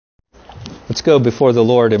Let's go before the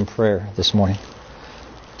Lord in prayer this morning.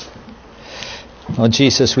 Oh,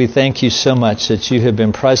 Jesus, we thank you so much that you have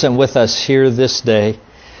been present with us here this day.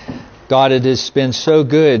 God, it has been so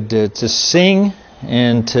good to sing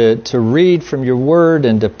and to read from your word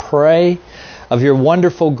and to pray of your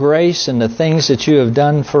wonderful grace and the things that you have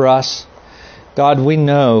done for us. God, we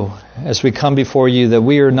know as we come before you that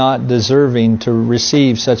we are not deserving to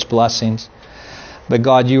receive such blessings. But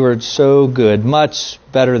God, you are so good, much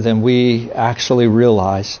better than we actually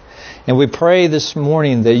realize. And we pray this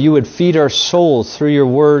morning that you would feed our souls through your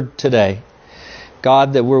word today.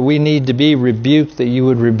 God, that where we need to be rebuked, that you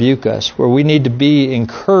would rebuke us. Where we need to be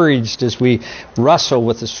encouraged as we wrestle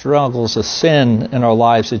with the struggles of sin in our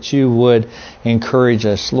lives, that you would encourage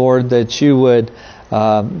us. Lord, that you would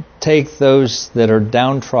take those that are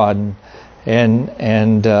downtrodden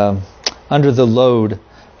and under the load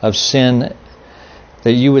of sin,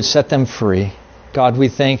 that you would set them free. God, we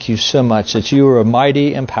thank you so much that you are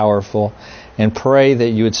mighty and powerful, and pray that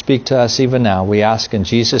you would speak to us even now. We ask in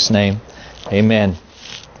Jesus' name, amen.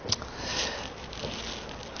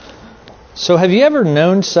 So have you ever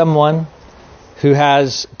known someone who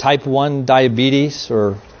has type 1 diabetes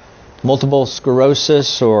or multiple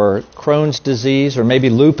sclerosis or Crohn's disease or maybe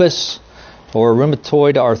lupus or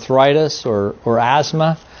rheumatoid arthritis or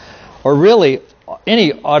asthma or really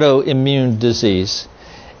any autoimmune disease?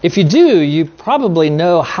 If you do, you probably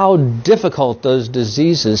know how difficult those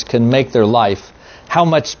diseases can make their life, how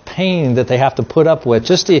much pain that they have to put up with,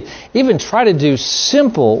 just to even try to do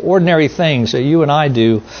simple, ordinary things that you and I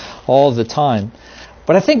do all the time.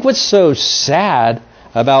 But I think what's so sad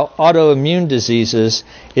about autoimmune diseases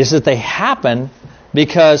is that they happen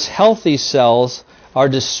because healthy cells are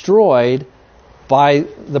destroyed by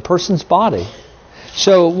the person's body.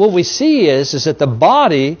 So what we see is that the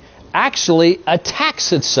body actually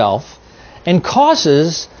attacks itself and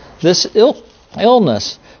causes this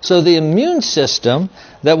illness. So the immune system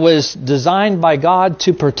that was designed by God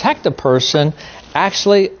to protect a person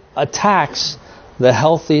actually attacks the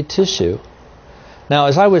healthy tissue. Now,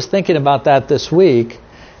 as I was thinking about that this week,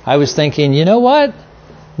 I was thinking, you know what?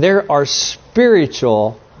 There are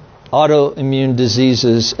spiritual autoimmune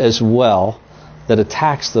diseases as well that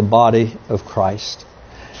attacks the body of Christ.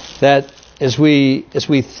 That as we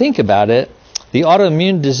think about it, the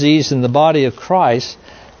autoimmune disease in the body of Christ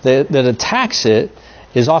that attacks it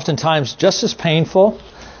is oftentimes just as painful,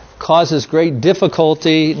 causes great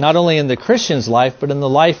difficulty not only in the Christian's life but in the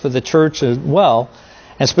life of the church as well.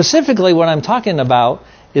 And specifically what I'm talking about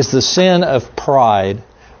is the sin of pride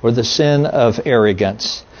or the sin of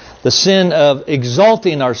arrogance, the sin of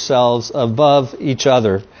exalting ourselves above each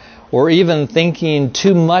other or even thinking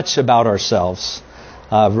too much about ourselves.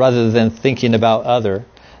 Rather than thinking about other.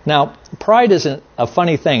 Now, pride isn't a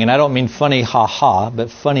funny thing, and I don't mean funny ha-ha,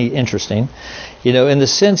 but funny interesting, in the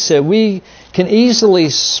sense that we can easily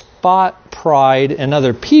spot pride in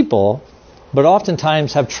other people, but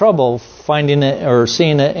oftentimes have trouble finding it or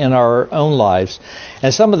seeing it in our own lives.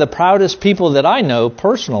 And some of the proudest people that I know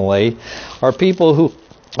personally are people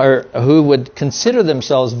who would consider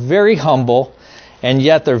themselves very humble, and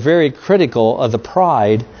yet they're very critical of the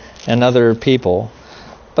pride in other people.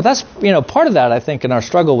 But that's, part of that, I think, in our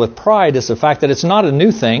struggle with pride is the fact that it's not a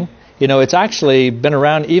new thing. It's actually been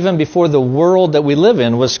around even before the world that we live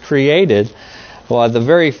in was created. Well, the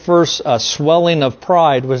very first swelling of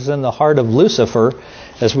pride was in the heart of Lucifer,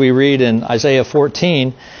 as we read in Isaiah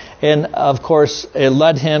 14. And, of course, it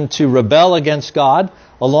led him to rebel against God,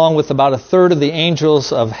 along with about a third of the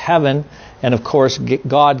angels of heaven. And, of course,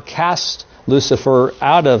 God cast Lucifer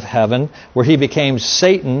out of heaven, where he became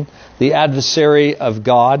Satan, the adversary of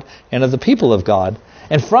God and of the people of God.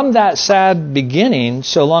 And from that sad beginning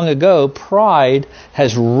so long ago, pride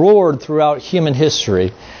has roared throughout human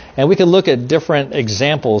history. And we can look at different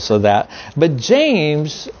examples of that. But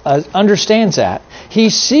James understands that. He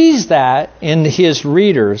sees that in his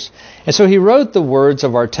readers. And so he wrote the words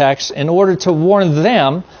of our text in order to warn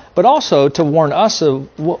them, but also to warn us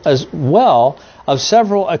as well of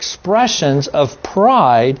several expressions of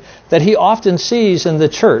pride that he often sees in the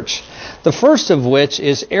church. The first of which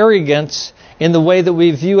is arrogance in the way that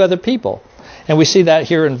we view other people. And we see that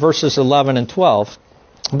here in verses 11 and 12.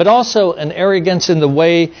 But also an arrogance in the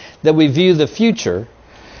way that we view the future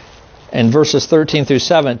in verses 13 through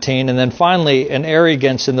 17. And then finally, an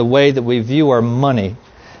arrogance in the way that we view our money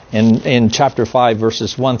in chapter 5,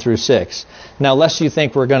 verses 1 through 6. Now, lest you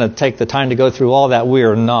think we're going to take the time to go through all that, we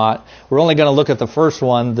are not. We're only going to look at the first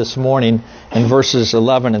one this morning in verses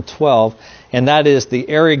 11 and 12. And that is the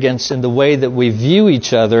arrogance in the way that we view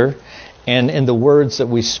each other and in the words that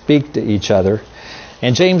we speak to each other.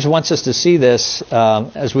 And James wants us to see this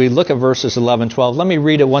as we look at verses 11 and 12. Let me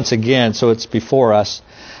read it once again so it's before us.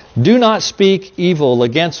 Do not speak evil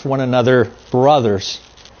against one another, brothers.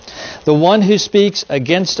 The one who speaks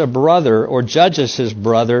against a brother or judges his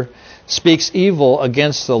brother speaks evil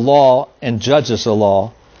against the law and judges the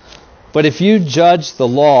law. But if you judge the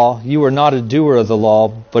law, you are not a doer of the law,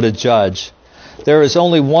 but a judge. There is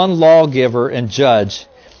only one lawgiver and judge,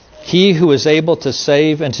 he who is able to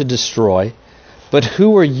save and to destroy. But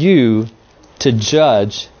who are you to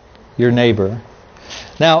judge your neighbor?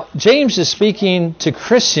 Now, James is speaking to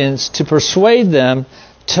Christians to persuade them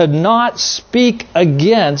to not speak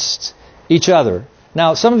against each other.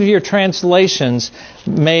 Now, some of your translations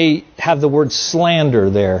may have the word slander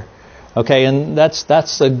there. Okay, and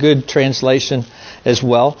that's a good translation as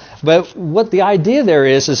well. But what the idea there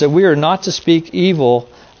is that we are not to speak evil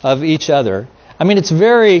of each other. I mean, it's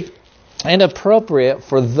very inappropriate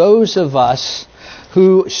for those of us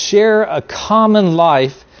who share a common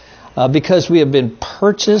life because we have been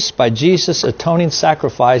purchased by Jesus' atoning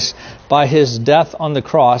sacrifice by His death on the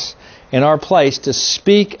cross in our place to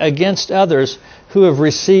speak against others who have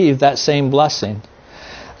received that same blessing.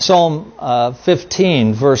 Psalm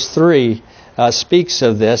 15, verse 3, speaks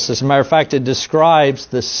of this. As a matter of fact, it describes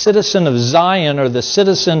the citizen of Zion or the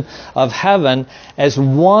citizen of heaven as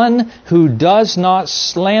one who does not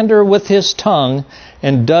slander with his tongue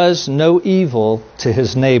and does no evil to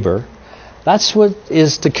his neighbor. That's what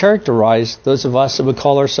is to characterize those of us that would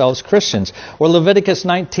call ourselves Christians. Or Leviticus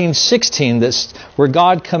 19:16, that's where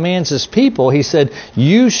God commands His people. He said,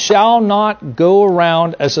 "You shall not go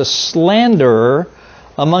around as a slanderer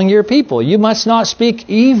among your people." You must not speak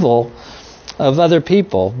evil of other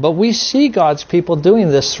people. But we see God's people doing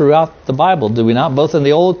this throughout the Bible, do we not? Both in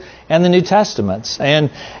the Old and the New Testaments. And,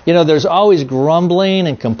 there's always grumbling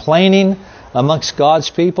and complaining amongst God's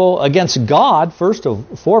people against God, first and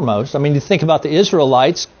foremost. I mean, you think about the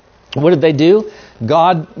Israelites. What did they do?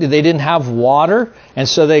 They didn't have water, and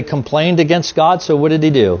so they complained against God. So what did He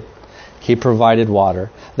do? He provided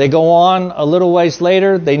water. They go on a little ways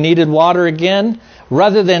later, they needed water again.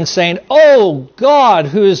 Rather than saying, "Oh, God,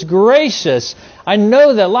 who is gracious, I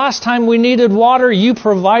know that last time we needed water, you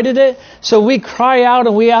provided it. So we cry out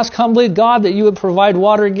and we ask humbly, God, that you would provide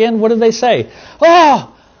water again." What did they say? "Oh,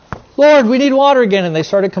 Lord, we need water again." And they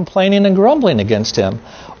started complaining and grumbling against Him.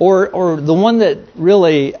 Or the one that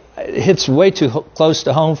really hits way too close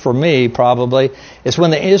to home for me probably is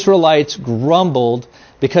when the Israelites grumbled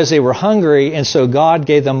because they were hungry, and so God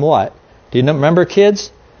gave them what? Do you remember, kids?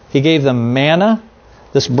 He gave them manna,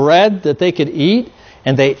 this bread that they could eat,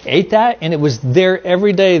 and they ate that, and it was there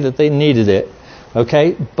every day that they needed it.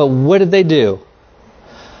 Okay? But what did they do?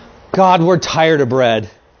 "God, we're tired of bread.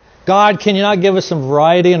 God, can you not give us some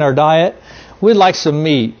variety in our diet? We'd like some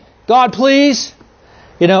meat. God, please."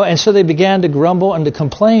 And so they began to grumble and to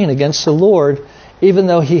complain against the Lord, even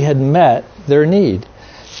though He had met their need.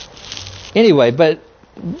 Anyway, but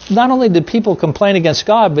not only did people complain against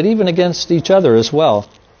God, but even against each other as well.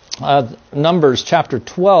 Numbers chapter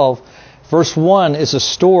 12, verse 1 is a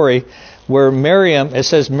story where it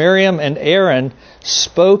says Miriam and Aaron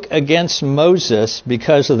spoke against Moses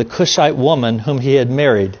because of the Cushite woman whom he had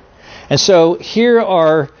married. And so here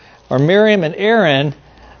are Miriam and Aaron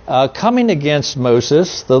coming against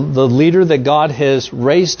Moses, the leader that God has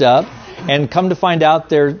raised up, and come to find out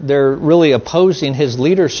they're really opposing his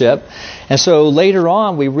leadership. And so later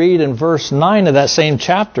on we read in verse 9 of that same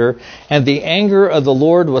chapter, "And the anger of the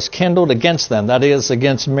Lord was kindled against them," that is,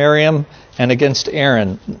 against Miriam and against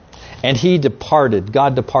Aaron. "And He departed,"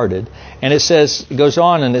 God departed. And it goes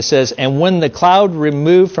on and it says, "And when the cloud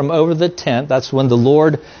removed from over the tent," that's when the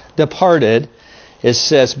Lord departed, it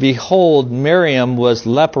says, "Behold, Miriam was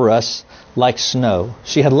leprous like snow."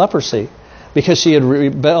 She had leprosy because she had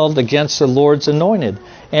rebelled against the Lord's anointed.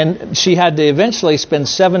 And she had to eventually spend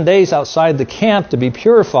 7 days outside the camp to be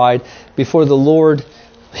purified before the Lord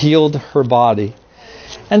healed her body.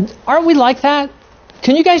 And aren't we like that?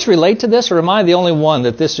 Can you guys relate to this, or am I the only one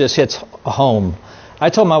that this just hits home? I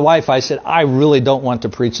told my wife, I said, I really don't want to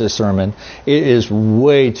preach this sermon. It is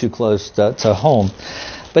way too close to home.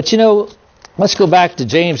 But let's go back to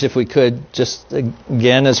James if we could, just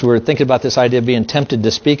again, as we're thinking about this idea of being tempted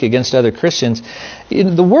to speak against other Christians.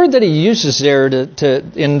 The word that he uses there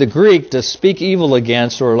in the Greek to speak evil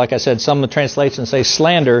against, or like I said, some translations say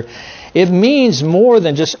slander, it means more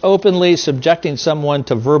than just openly subjecting someone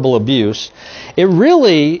to verbal abuse. It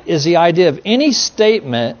really is the idea of any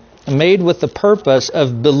statement made with the purpose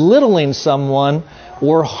of belittling someone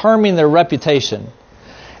or harming their reputation.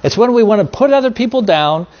 It's when we want to put other people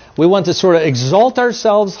down. We want to sort of exalt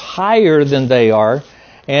ourselves higher than they are,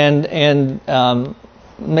 and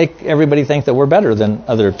make everybody think that we're better than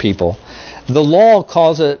other people. The law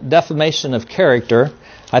calls it defamation of character.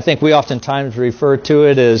 I think we oftentimes refer to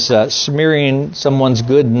it as smearing someone's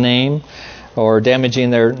good name or damaging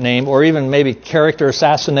their name, or even maybe character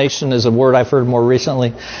assassination is a word I've heard more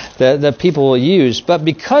recently that people will use. But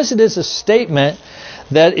because it is a statement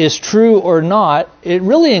that is true or not, it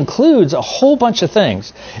really includes a whole bunch of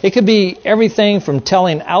things. It could be everything from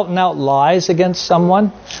telling out and out lies against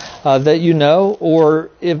someone that you know, or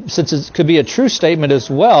since it could be a true statement as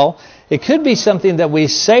well, it could be something that we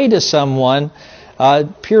say to someone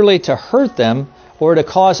purely to hurt them or to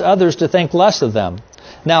cause others to think less of them.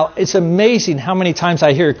 Now, it's amazing how many times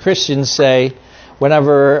I hear Christians say,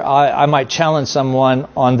 whenever I might challenge someone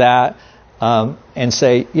on that, and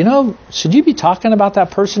say, should you be talking about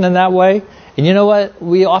that person in that way? And you know what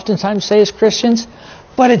we oftentimes say as Christians?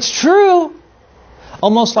 But it's true.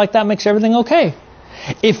 Almost like that makes everything okay.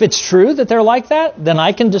 If it's true that they're like that, then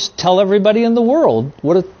I can just tell everybody in the world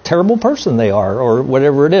what a terrible person they are, or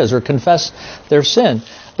whatever it is, or confess their sin.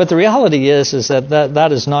 But the reality is that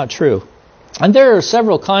is not true. And there are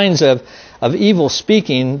several kinds of evil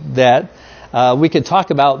speaking that we could talk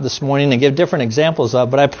about this morning and give different examples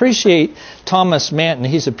of, but I appreciate Thomas Manton.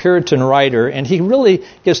 He's a Puritan writer, and he really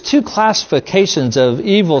gives two classifications of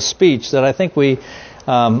evil speech that I think we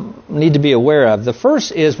need to be aware of. The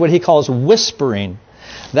first is what he calls whispering.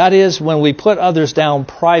 That is when we put others down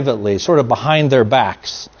privately, sort of behind their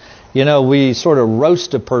backs. We sort of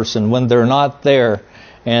roast a person when they're not there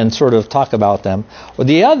and sort of talk about them. Well,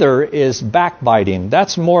 the other is backbiting.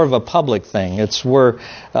 That's more of a public thing. It's where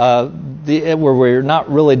we're not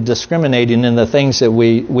really discriminating in the things that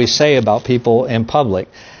we say about people in public.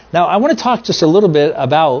 Now, I want to talk just a little bit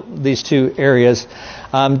about these two areas,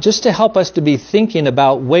 just to help us to be thinking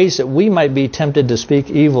about ways that we might be tempted to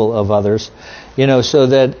speak evil of others, so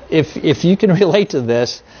that if you can relate to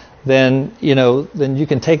this, then you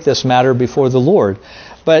can take this matter before the Lord.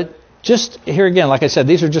 But just here again, like I said,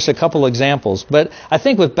 these are just a couple examples. But I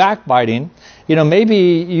think with backbiting,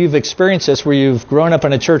 maybe you've experienced this where you've grown up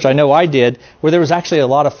in a church, I know I did, where there was actually a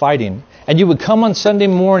lot of fighting. And you would come on Sunday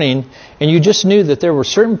morning and you just knew that there were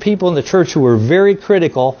certain people in the church who were very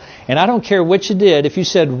critical. And I don't care what you did. If you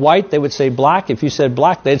said white, they would say black. If you said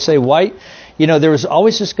black, they'd say white. There was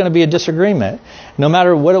always just going to be a disagreement, no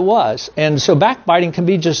matter what it was. And so backbiting can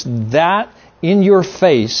be just that in your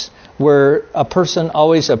face, where a person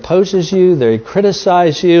always opposes you, they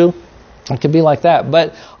criticize you. It can be like that.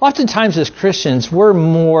 But oftentimes as Christians, we're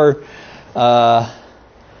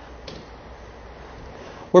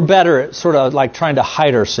better at sort of like trying to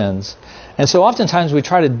hide our sins. And so oftentimes we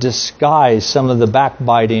try to disguise some of the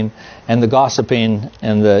backbiting and the gossiping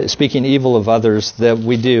and the speaking evil of others that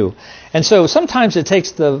we do. And so sometimes it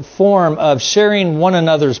takes the form of sharing one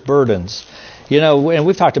another's burdens. And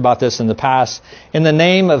we've talked about this in the past, in the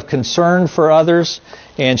name of concern for others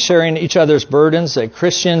and sharing each other's burdens, that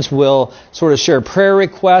Christians will sort of share prayer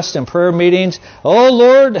requests and prayer meetings. Oh,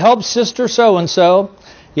 Lord, help sister so-and-so.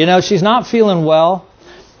 She's not feeling well.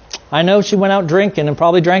 I know she went out drinking and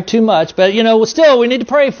probably drank too much, but, still we need to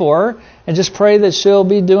pray for her and just pray that she'll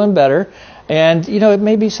be doing better. And, it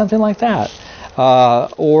may be something like that.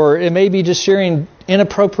 Or it may be just sharing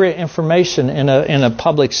inappropriate information in a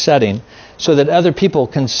public setting, so that other people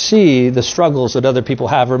can see the struggles that other people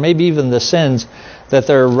have, or maybe even the sins that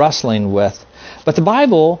they're wrestling with. But the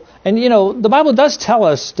Bible, the Bible does tell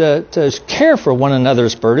us to care for one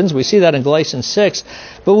another's burdens. We see that in Galatians 6.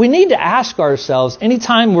 But we need to ask ourselves,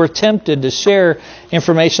 anytime we're tempted to share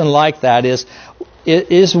information like that, is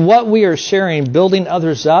what we are sharing building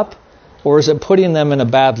others up, or is it putting them in a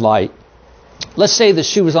bad light? Let's say the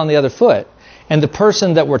shoe was on the other foot, and the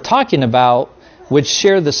person that we're talking about would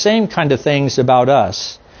share the same kind of things about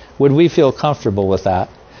us. Would we feel comfortable with that?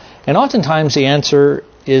 And oftentimes the answer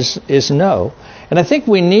is no. And I think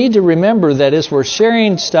we need to remember that as we're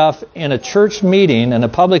sharing stuff in a church meeting, in a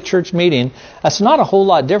public church meeting, that's not a whole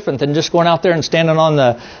lot different than just going out there and standing on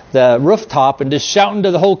the rooftop and just shouting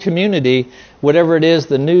to the whole community whatever it is,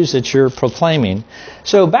 the news that you're proclaiming.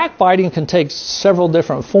 So backbiting can take several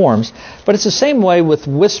different forms, but it's the same way with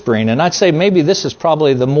whispering. And I'd say maybe this is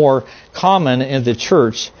probably the more common in the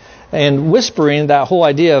church. And whispering, that whole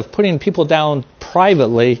idea of putting people down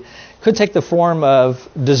privately, could take the form of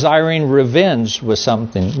desiring revenge with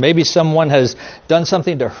something. Maybe someone has done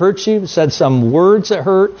something to hurt you, said some words that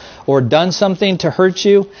hurt, or done something to hurt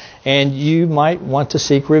you, and you might want to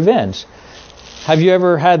seek revenge. Have you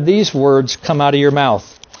ever had these words come out of your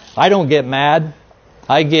mouth? I don't get mad,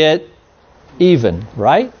 I get even,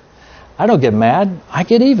 right? I don't get mad, I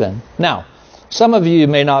get even. Now, some of you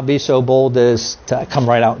may not be so bold as to come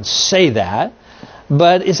right out and say that,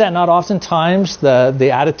 But is that not oftentimes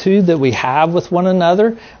the attitude that we have with one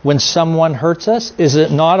another when someone hurts us? Is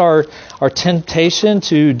it not our temptation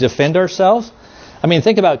to defend ourselves? I mean,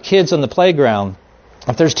 think about kids on the playground.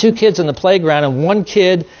 If there's two kids on the playground and one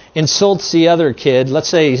kid insults the other kid, let's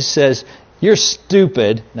say he says, "You're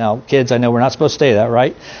stupid." Now, kids, I know we're not supposed to say that,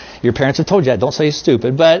 right? Your parents have told you that. Don't say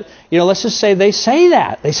stupid. But, let's just say they say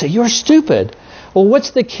that. They say, "You're stupid." Well,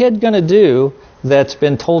 what's the kid going to do that's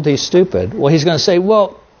been told he's stupid? Well, he's going to say,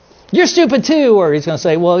 "Well, you're stupid too." Or he's going to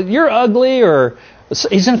say, "Well, you're ugly." Or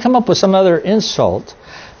he's going to come up with some other insult,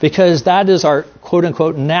 because that is our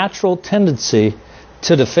quote-unquote natural tendency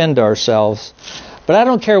to defend ourselves. But I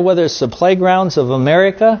don't care whether it's the playgrounds of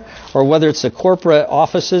America or whether it's the corporate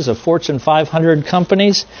offices of Fortune 500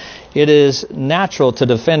 companies. It is natural to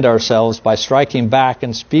defend ourselves by striking back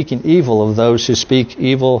and speaking evil of those who speak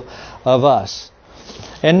evil of us.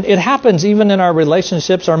 And it happens even in our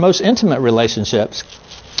relationships, our most intimate relationships.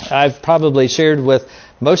 I've probably shared with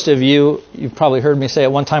most of you, you've probably heard me say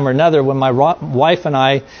at one time or another, when my wife and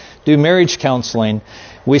I do marriage counseling,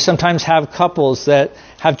 we sometimes have couples that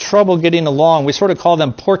have trouble getting along. We sort of call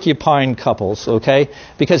them porcupine couples, okay?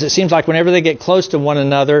 Because it seems like whenever they get close to one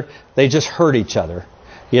another, they just hurt each other.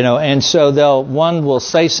 And so one will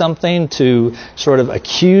say something to sort of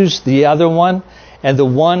accuse the other one, and the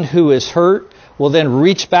one who is hurt will then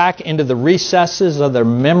reach back into the recesses of their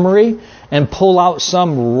memory and pull out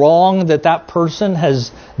some wrong that person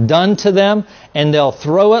has done to them, and they'll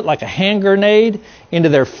throw it like a hand grenade into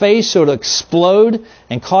their face so it'll explode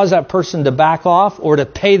and cause that person to back off or to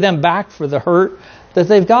pay them back for the hurt that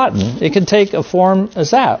they've gotten. It can take a form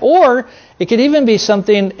as that. Or it could even be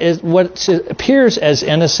something as what appears as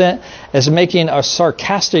innocent as making a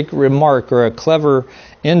sarcastic remark or a clever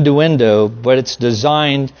innuendo, but it's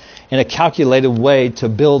designed in a calculated way to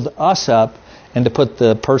build us up and to put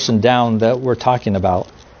the person down that we're talking about.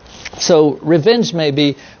 So revenge may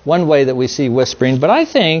be one way that we see whispering, but I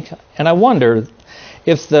think, and I wonder,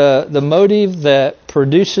 if the motive that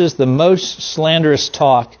produces the most slanderous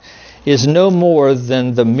talk is no more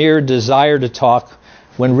than the mere desire to talk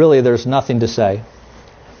when really there's nothing to say.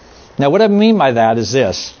 Now, what I mean by that is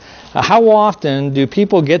this. How often do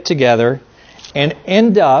people get together and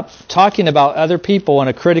end up talking about other people in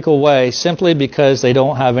a critical way simply because they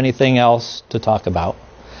don't have anything else to talk about?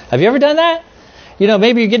 Have you ever done that?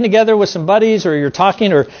 Maybe you're getting together with some buddies or you're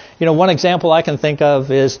talking, or, one example I can think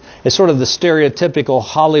of is sort of the stereotypical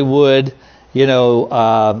Hollywood,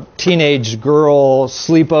 teenage girl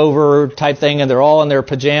sleepover type thing, and they're all in their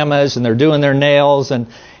pajamas and they're doing their nails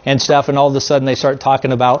and stuff, and all of a sudden they start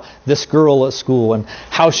talking about this girl at school and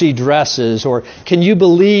how she dresses, or can you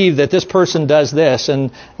believe that this person does this?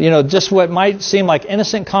 And, just what might seem like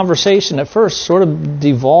innocent conversation at first sort of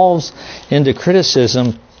devolves into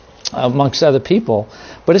criticism amongst other people.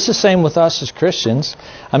 But it's the same with us as Christians.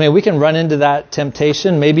 I mean, we can run into that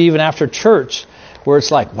temptation, maybe even after church, where it's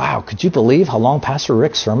like, wow, could you believe how long Pastor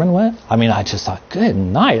Rick's sermon went? I mean, I just thought, good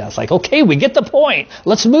night. I was like, okay, we get the point.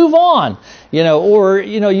 Let's move on. Or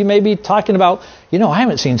you may be talking about, I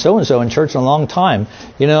haven't seen so-and-so in church in a long time.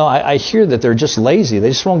 I hear that they're just lazy.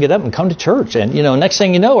 They just won't get up and come to church. And, next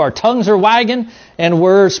thing you know, our tongues are wagging and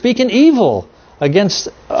we're speaking evil against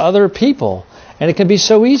other people. And it can be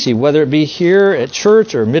so easy, whether it be here at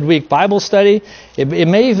church or midweek Bible study. It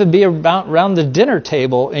may even be around the dinner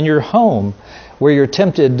table in your home, where you're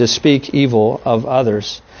tempted to speak evil of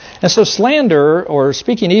others. And so slander or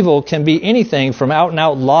speaking evil can be anything from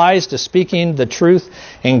out-and-out lies to speaking the truth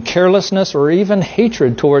in carelessness or even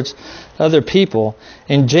hatred towards other people.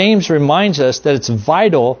 And James reminds us that it's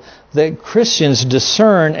vital that Christians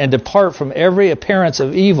discern and depart from every appearance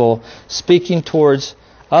of evil speaking towards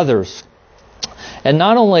others. And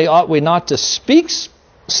not only ought we not to speak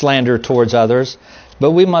slander towards others,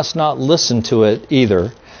 but we must not listen to it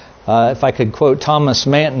either. If I could quote Thomas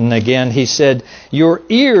Manton again, he said, "Your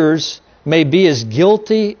ears may be as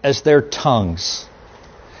guilty as their tongues."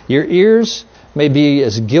 Your ears may be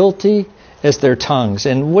as guilty as their tongues.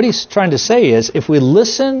 And what he's trying to say is, if we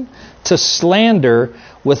listen to slander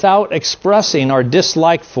without expressing our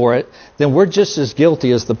dislike for it, then we're just as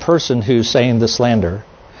guilty as the person who's saying the slander.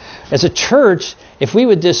 As a church, if we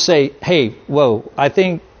would just say, hey, whoa, I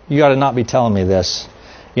think you ought to not be telling me this.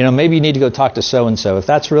 Maybe you need to go talk to so-and-so. If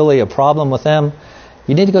that's really a problem with them,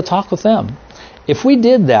 you need to go talk with them. If we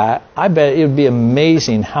did that, I bet it would be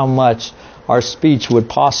amazing how much our speech would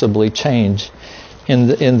possibly change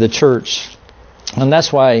in the church. And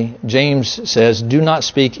that's why James says, do not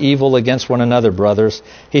speak evil against one another, brothers.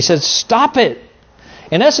 He says, stop it.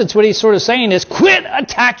 In essence, what he's sort of saying is, quit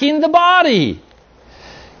attacking the body.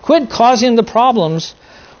 Quit causing the problems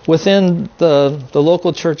within the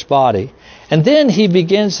local church body. And then he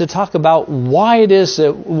begins to talk about why it is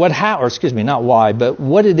that what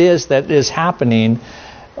it is that is happening,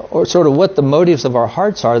 or sort of what the motives of our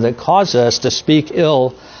hearts are that cause us to speak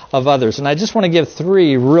ill of others. And I just want to give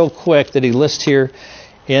 3 real quick that he lists here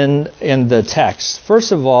in the text.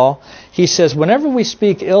 First of all, he says, whenever we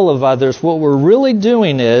speak ill of others, what we're really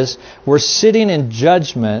doing is we're sitting in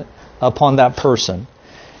judgment upon that person.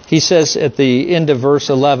 He says at the end of verse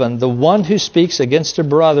 11, the one who speaks against a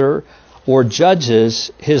brother or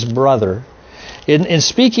judges his brother. In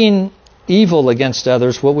speaking evil against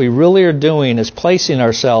others, what we really are doing is placing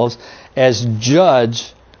ourselves as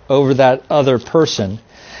judge over that other person.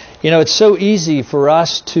 It's so easy for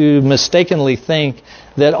us to mistakenly think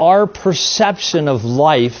that our perception of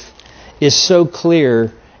life is so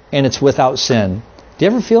clear and it's without sin. Do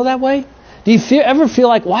you ever feel that way? Do you ever feel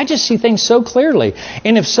like, well, I just see things so clearly?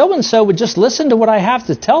 And if so-and-so would just listen to what I have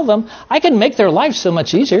to tell them, I can make their life so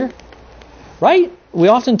much easier. Right? We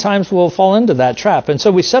oftentimes will fall into that trap. And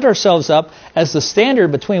so we set ourselves up as the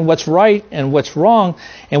standard between what's right and what's wrong,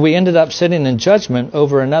 and we ended up sitting in judgment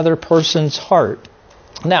over another person's heart.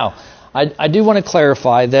 Now, I do want to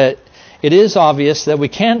clarify that it is obvious that we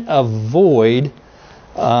can't avoid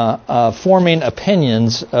forming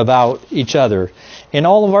opinions about each other. In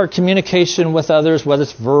all of our communication with others, whether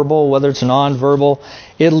it's verbal, whether it's nonverbal,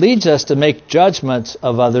 it leads us to make judgments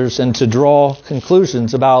of others and to draw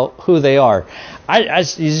conclusions about who they are. You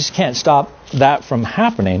just can't stop that from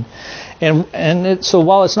happening. So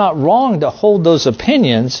while it's not wrong to hold those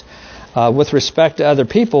opinions with respect to other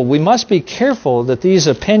people, we must be careful that these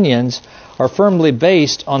opinions are firmly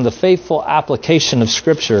based on the faithful application of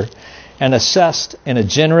Scripture and assessed in a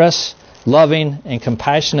generous, loving, and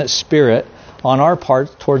compassionate spirit on our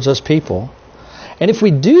part towards those people. And if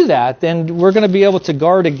we do that, then we're going to be able to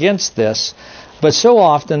guard against this. But so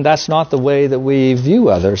often, that's not the way that we view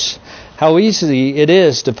others. How easy it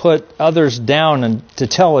is to put others down and to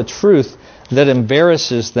tell a truth that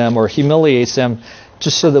embarrasses them or humiliates them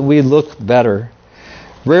just so that we look better.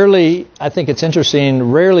 Rarely, I think it's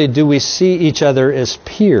interesting, rarely do we see each other as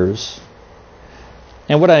peers.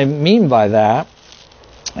 And what I mean by that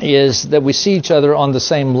is that we see each other on the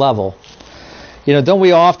same level. Don't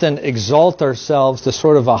we often exalt ourselves to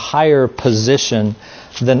sort of a higher position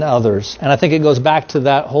than others? And I think it goes back to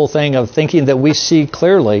that whole thing of thinking that we see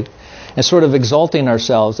clearly and sort of exalting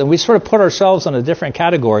ourselves. And we sort of put ourselves in a different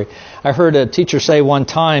category. I heard a teacher say one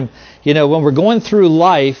time, when we're going through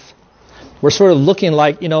life, we're sort of looking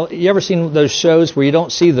like, you ever seen those shows where you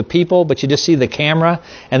don't see the people, but you just see the camera,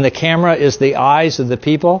 and the camera is the eyes of the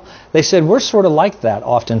people? They said we're sort of like that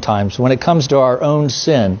oftentimes when it comes to our own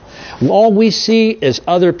sin. All we see is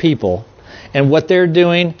other people and what they're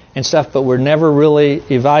doing and stuff, but we're never really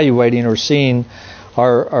evaluating or seeing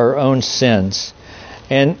our own sins.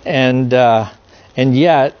 And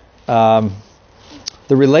yet, the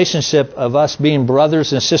relationship of us being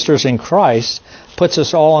brothers and sisters in Christ puts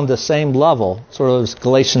us all on the same level, sort of as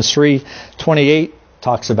Galatians 3:28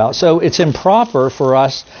 talks about. So it's improper for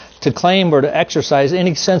us to claim or to exercise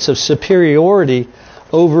any sense of superiority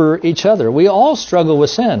over each other. We all struggle with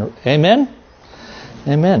sin. Amen?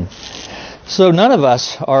 Amen. So none of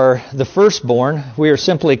us are the firstborn. We are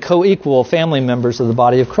simply co-equal family members of the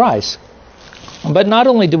body of Christ. But not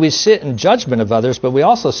only do we sit in judgment of others, but we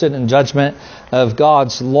also sit in judgment of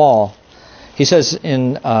God's law. He says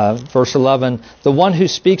in verse 11, the one who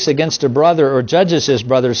speaks against a brother or judges his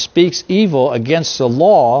brother speaks evil against the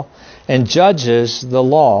law and judges the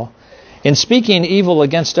law. In speaking evil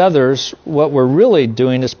against others, what we're really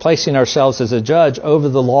doing is placing ourselves as a judge over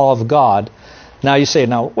the law of God. Now you say,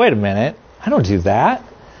 wait a minute, I don't do that.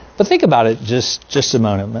 But think about it just a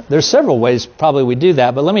moment. There's several ways probably we do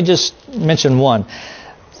that, but let me just mention one.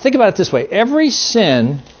 Think about it this way. Every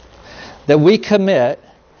sin that we commit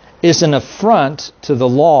is an affront to the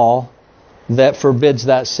law that forbids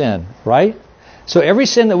that sin, right? So every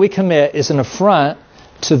sin that we commit is an affront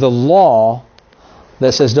to the law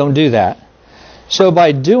that says don't do that. So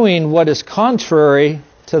by doing what is contrary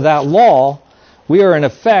to that law, we are in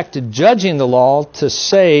effect judging the law to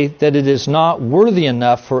say that it is not worthy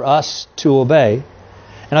enough for us to obey.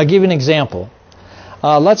 And I'll give you an example.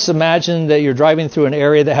 Let's imagine that you're driving through an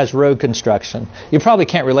area that has road construction. You probably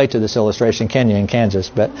can't relate to this illustration, can you, in Kansas?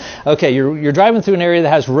 But okay, you're driving through an area that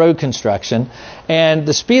has road construction, and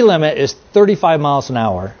the speed limit is 35 miles an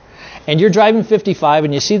hour. And you're driving 55,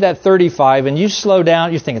 and you see that 35, and you slow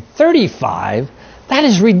down. You're thinking, 35? That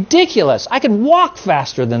is ridiculous. I can walk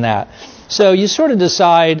faster than that. So you sort of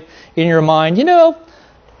decide in your mind,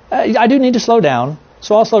 I do need to slow down,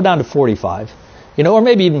 so I'll slow down to 45, or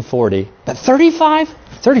maybe even 40. But 35?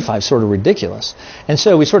 35 is sort of ridiculous. And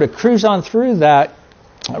so we sort of cruise on through that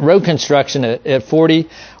road construction at 40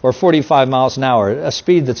 or 45 miles an hour, a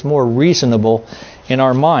speed that's more reasonable in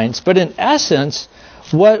our minds. But in essence,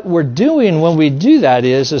 what we're doing when we do that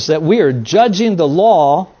is that we are judging the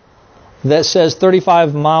law that says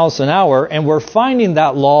 35 miles an hour, and we're finding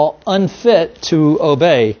that law unfit to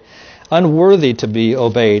obey, unworthy to be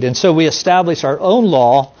obeyed. And so we establish our own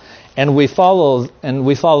law, and we follow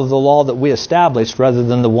the law that we established rather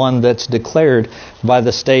than the one that's declared by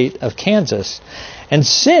the state of Kansas. And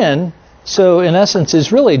sin, so in essence,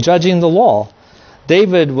 is really judging the law.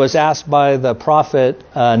 David was asked by the prophet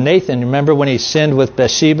Nathan, remember when he sinned with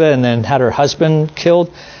Bathsheba and then had her husband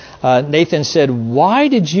killed? Nathan said, "Why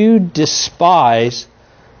did you despise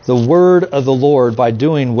the word of the Lord by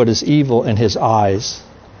doing what is evil in his eyes?"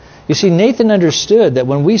 You see, Nathan understood that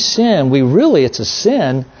when we sin, it's a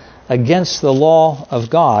sin against the law of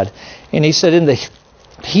God. And he said in the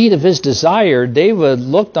heat of his desire, David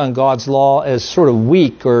looked on God's law as sort of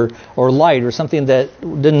weak or light or something that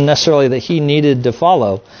didn't necessarily that he needed to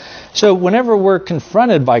follow. So whenever we're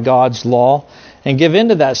confronted by God's law and give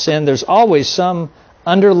into that sin, there's always some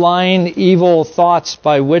underlying evil thoughts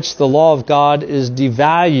by which the law of God is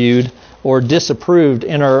devalued or disapproved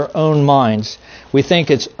in our own minds. We think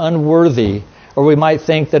it's unworthy, or we might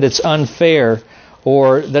think that it's unfair,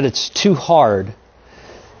 or that it's too hard.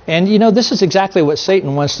 And this is exactly what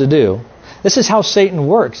Satan wants to do. This is how Satan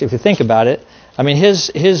works, if you think about it. I mean,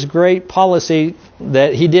 his great policy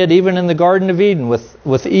that he did even in the Garden of Eden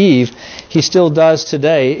with Eve, he still does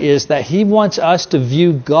today, is that he wants us to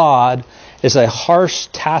view God as a harsh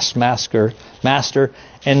taskmaster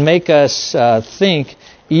and make us think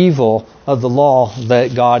evil of the law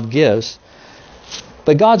that God gives.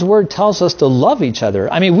 But God's Word tells us to love each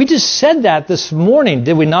other. I mean, we just said that this morning,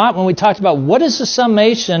 did we not? When we talked about what is the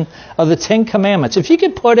summation of the Ten Commandments. If you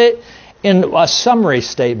could put it in a summary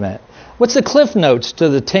statement, what's the cliff notes to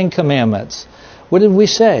the Ten Commandments? What did we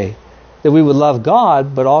say? That we would love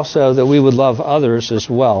God, but also that we would love others as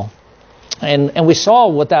well. And we saw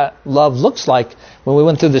what that love looks like when we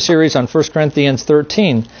went through the series on 1 Corinthians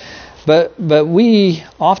 13. But we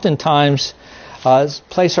oftentimes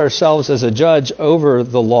place ourselves as a judge over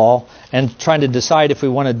the law and trying to decide if we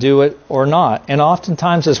want to do it or not. And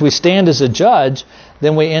oftentimes as we stand as a judge,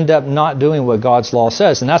 then we end up not doing what God's law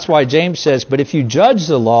says. And that's why James says, "But if you judge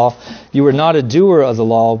the law, you are not a doer of the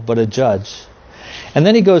law, but a judge." And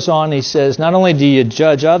then he goes on, he says, not only do you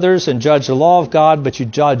judge others and judge the law of God, but you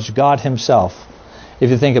judge God himself, if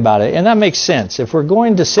you think about it. And that makes sense. If we're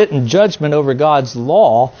going to sit in judgment over God's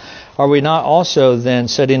law, are we not also then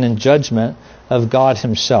sitting in judgment of God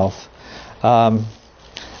himself?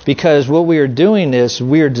 Because what we are doing is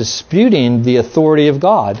we are disputing the authority of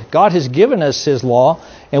God. God has given us his law,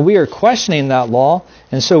 and we are questioning that law.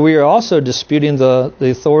 And so we are also disputing the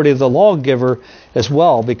authority of the lawgiver as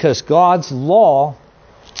well, because God's law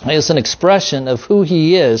is an expression of who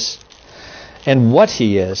he is and what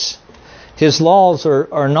he is. His laws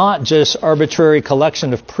are not just arbitrary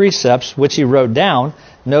collection of precepts which he wrote down.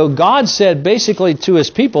 No, God said basically to his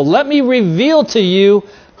people, "Let me reveal to you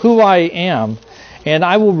who I am, and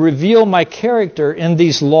I will reveal my character in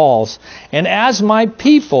these laws. And as my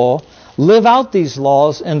people live out these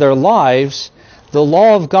laws in their lives, the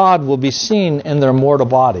law of God will be seen in their mortal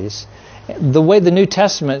bodies." The way the New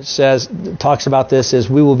Testament talks about this is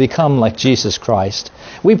we will become like Jesus Christ.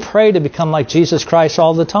 We pray to become like Jesus Christ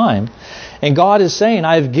all the time. And God is saying,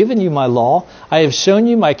 "I have given you my law. I have shown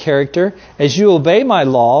you my character. As you obey my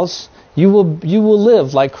laws, you will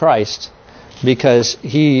live like Christ," because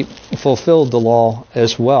he fulfilled the law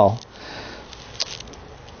as well.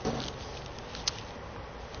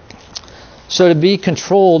 So to be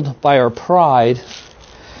controlled by our pride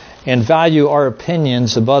and value our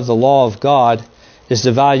opinions above the law of God is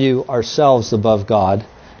to value ourselves above God.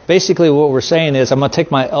 Basically what we're saying is, I'm going to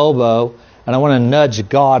take my elbow and I want to nudge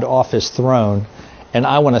God off his throne, and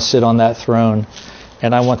I want to sit on that throne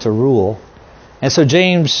and I want to rule. And so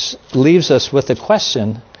James leaves us with a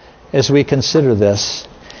question as we consider this.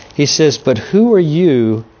 He says, "But who are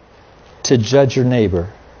you to judge your neighbor?"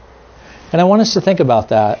 And I want us to think about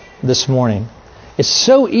that this morning. It's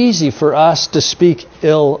so easy for us to speak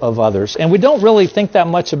ill of others, and we don't really think that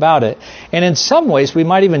much about it. And in some ways, we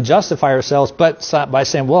might even justify ourselves by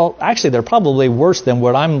saying, well, actually, they're probably worse than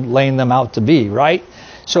what I'm laying them out to be, right?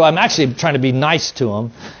 So I'm actually trying to be nice to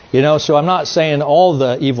them, so I'm not saying all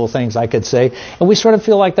the evil things I could say. And we sort of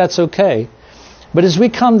feel like that's okay. But as we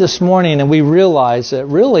come this morning and we realize that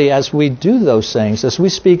really as we do those things, as we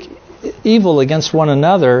speak evil against one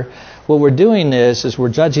another, what we're doing is we're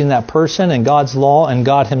judging that person and God's law and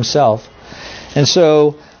God himself. And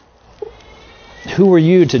so, who are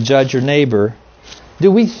you to judge your neighbor? Do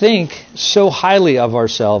we think so highly of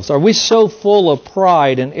ourselves? Are we so full of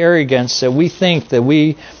pride and arrogance that we think that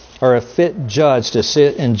we are a fit judge to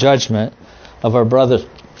sit in judgment of our brothers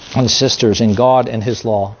and sisters in God and His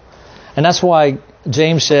law? And that's why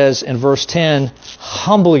James says in verse 10,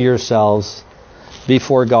 humble yourselves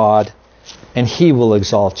before God, and He will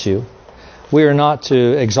exalt you. We are not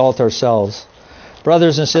to exalt ourselves.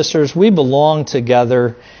 Brothers and sisters, we belong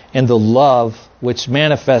together in the love which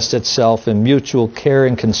manifests itself in mutual care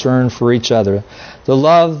and concern for each other. The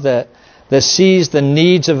love that sees the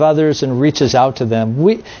needs of others and reaches out to them.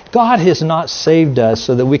 God has not saved us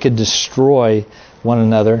so that we could destroy one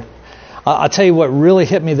another. I'll tell you what really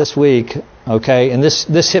hit me this week, okay? And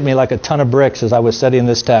this hit me like a ton of bricks as I was studying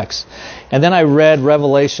this text. And then I read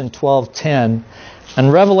Revelation 12:10. In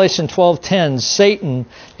Revelation 12:10, Satan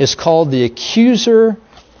is called the accuser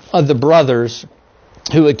of the brothers,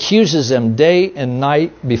 who accuses them day and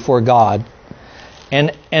night before God.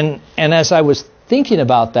 And as I was thinking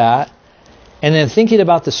about that, and then thinking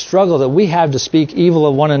about the struggle that we have to speak evil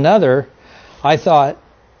of one another, I thought,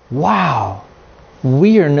 wow,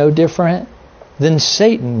 we are no different than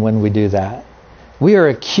Satan when we do that. We are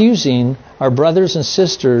accusing our brothers and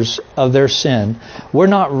sisters of their sin. We're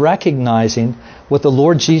not recognizing what the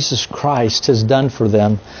Lord Jesus Christ has done for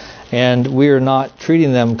them, and we are not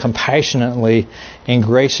treating them compassionately and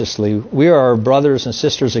graciously. We are our brothers and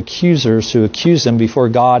sisters' accusers who accuse them before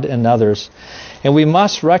God and others. And we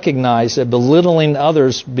must recognize that belittling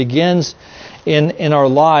others begins in our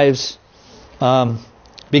lives,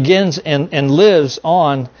 begins and lives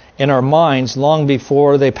on in our minds long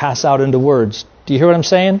before they pass out into words. Do you hear what I'm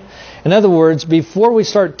saying? In other words, before we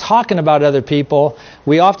start talking about other people,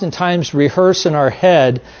 we oftentimes rehearse in our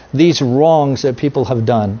head these wrongs that people have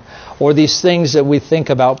done, or these things that we think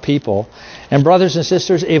about people. And brothers and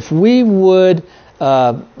sisters, if we would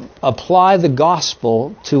apply the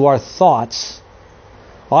gospel to our thoughts,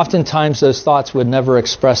 oftentimes those thoughts would never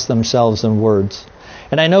express themselves in words.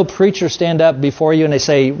 And I know preachers stand up before you and they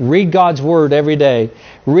say, read God's Word every day.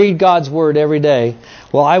 Read God's Word every day.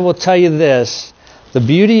 Well, I will tell you this. The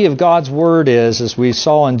beauty of God's Word is, as we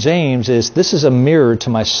saw in James, is this is a mirror to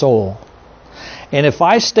my soul. And if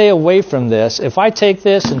I stay away from this, if I take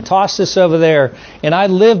this and toss this over there, and I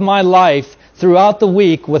live my life throughout the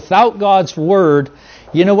week without God's Word,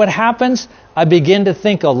 you know what happens? I begin to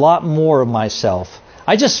think a lot more of myself.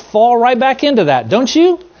 I just fall right back into that, don't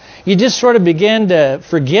you? You just sort of begin to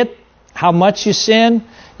forget how much you sin.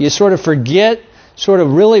 You sort of forget sort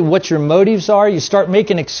of really what your motives are. You start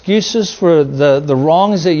making excuses for the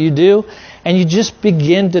wrongs that you do. And you just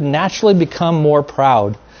begin to naturally become more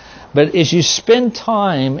proud. But as you spend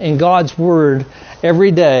time in God's Word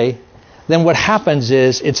every day, then what happens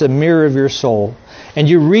is it's a mirror of your soul. And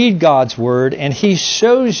you read God's Word and He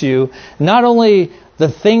shows you not only the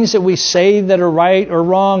things that we say that are right or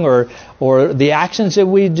wrong, or the actions that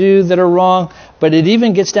we do that are wrong, but it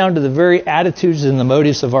even gets down to the very attitudes and the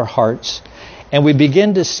motives of our hearts. And we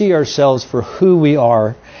begin to see ourselves for who we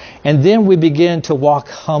are. And then we begin to walk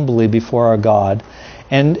humbly before our God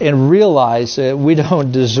and realize that we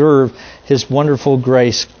don't deserve His wonderful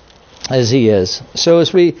grace as He is. So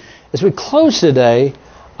as we close today,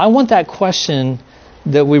 I want that question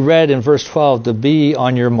that we read in verse 12 to be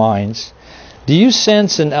on your minds. Do you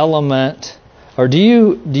sense an element, or do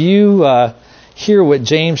you hear what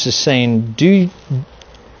James is saying?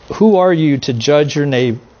 Who are you to judge your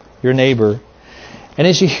neighbor? And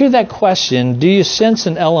as you hear that question, do you sense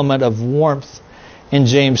an element of warmth in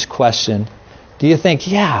James' question? Do you think,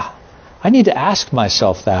 yeah, I need to ask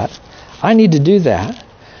myself that. I need to do that.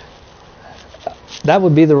 That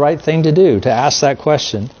would be the right thing to do, to ask that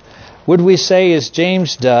question. Would we say, as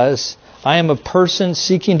James does, I am a person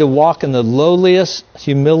seeking to walk in the lowliest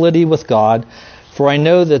humility with God, for I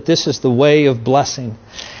know that this is the way of blessing.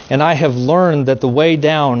 And I have learned that the way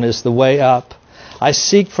down is the way up. I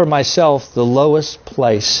seek for myself the lowest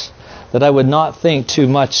place, that I would not think too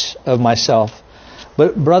much of myself.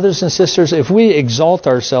 But brothers and sisters, if we exalt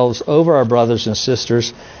ourselves over our brothers and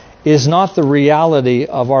sisters, is not the reality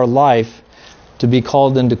of our life to be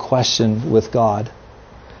called into question with God?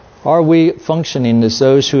 Are we functioning as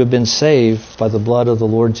those who have been saved by the blood of the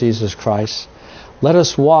Lord Jesus Christ? Let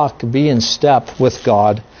us be in step with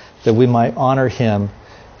God, that we might honor Him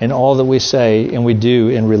in all that we say and we do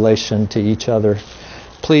in relation to each other.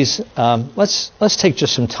 Please, let's take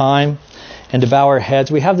just some time and to bow our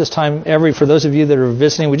heads. We have this time for those of you that are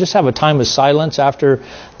visiting, we just have a time of silence after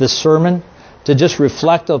this sermon. to just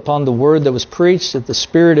reflect upon the word that was preached, if the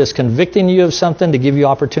Spirit is convicting you of something, to give you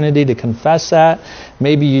opportunity to confess that.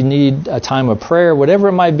 Maybe you need a time of prayer, whatever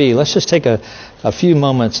it might be. Let's just take a few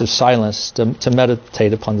moments of silence to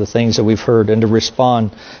meditate upon the things that we've heard and to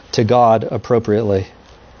respond to God appropriately.